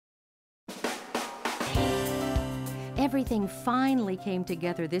Everything finally came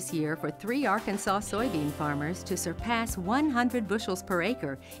together this year for 3 Arkansas soybean farmers to surpass 100 bushels per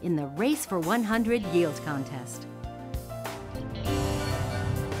acre in the Race for 100 yield contest.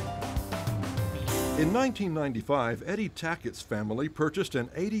 In 1995, Eddie Tackett's family purchased an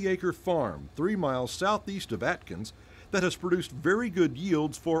 80-acre farm 3 miles southeast of Atkins that has produced very good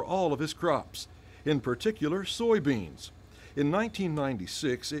yields for all of his crops, in particular soybeans. In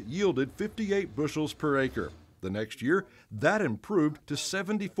 1996, it yielded 58 bushels per acre. The next year, that improved to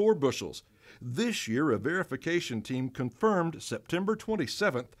 74 bushels. This year, a verification team confirmed September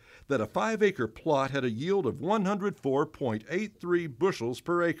 27th that a 5-acre plot had a yield of 104.83 bushels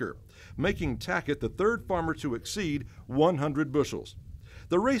per acre, making Tackett the 3rd farmer to exceed 100 bushels.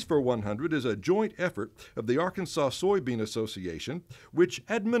 The Race for 100 is a joint effort of the Arkansas Soybean Association, which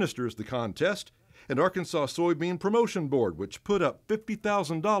administers the contest, and Arkansas Soybean Promotion Board, which put up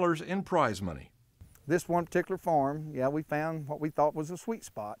 $50,000 in prize money. This one particular farm, we found what we thought was a sweet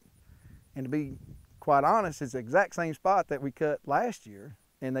spot. And to be quite honest, it's the exact same spot that we cut last year,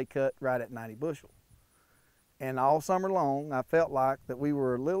 and they cut right at 90 bushels. And all summer long, I felt like that we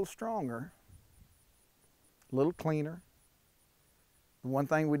were a little stronger, a little cleaner. And one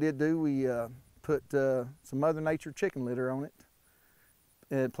thing we did do, we put some Mother Nature chicken litter on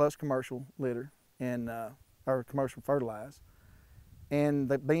it, plus commercial litter, and or commercial fertilizer. And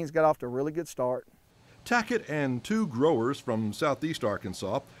the beans got off to a really good start. Tackett and 2 growers from southeast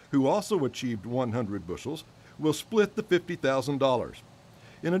Arkansas, who also achieved 100 bushels, will split the $50,000.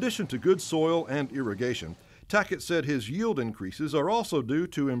 In addition to good soil and irrigation, Tackett said his yield increases are also due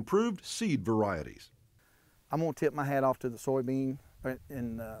to improved seed varieties. I'm going to tip my hat off to the soybean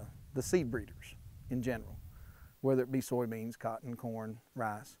and the seed breeders in general, whether it be soybeans, cotton, corn,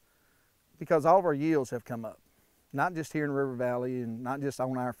 rice, because all of our yields have come up, not just here in River Valley and not just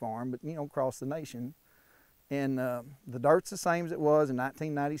on our farm, but across the nation. And the dirt's the same as it was in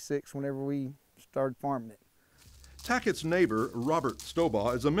 1996 whenever we started farming it. Tackett's neighbor, Robert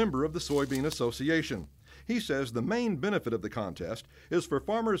Stobaugh, is a member of the Soybean Association. He says the main benefit of the contest is for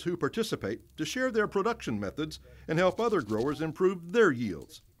farmers who participate to share their production methods and help other growers improve their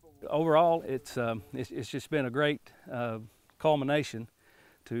yields. Overall, it's just been a great culmination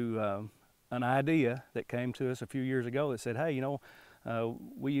to an idea that came to us a few years ago that said, hey,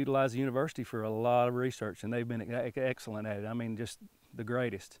 we utilize the university for a lot of research, and they've been excellent at it. I mean, just the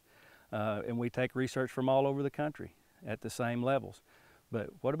greatest. And we take research from all over the country at the same levels. But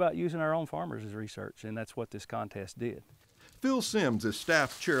what about using our own farmers as research? And that's what this contest did. Phil Sims is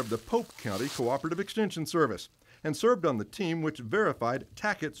staff chair of the Pope County Cooperative Extension Service and served on the team which verified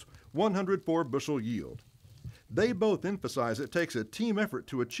Tackett's 104 bushel yield. They both emphasize it takes a team effort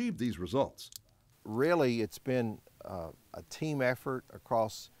to achieve these results. Really, it's been a team effort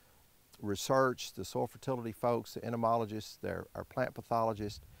across research, the soil fertility folks, the entomologists, our plant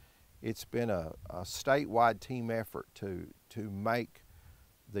pathologists. It's been a statewide team effort to make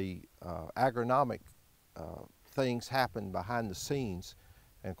the agronomic things happen behind the scenes.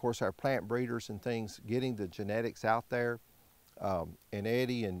 And of course our plant breeders and things, getting the genetics out there, and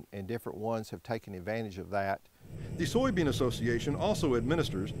Eddie and different ones have taken advantage of that. The Soybean Association also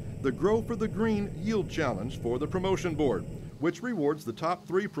administers the Grow for the Green Yield Challenge for the Promotion Board, which rewards the top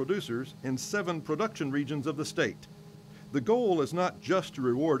 3 producers in 7 production regions of the state. The goal is not just to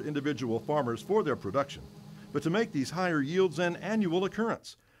reward individual farmers for their production, but to make these higher yields an annual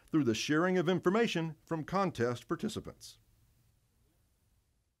occurrence through the sharing of information from contest participants.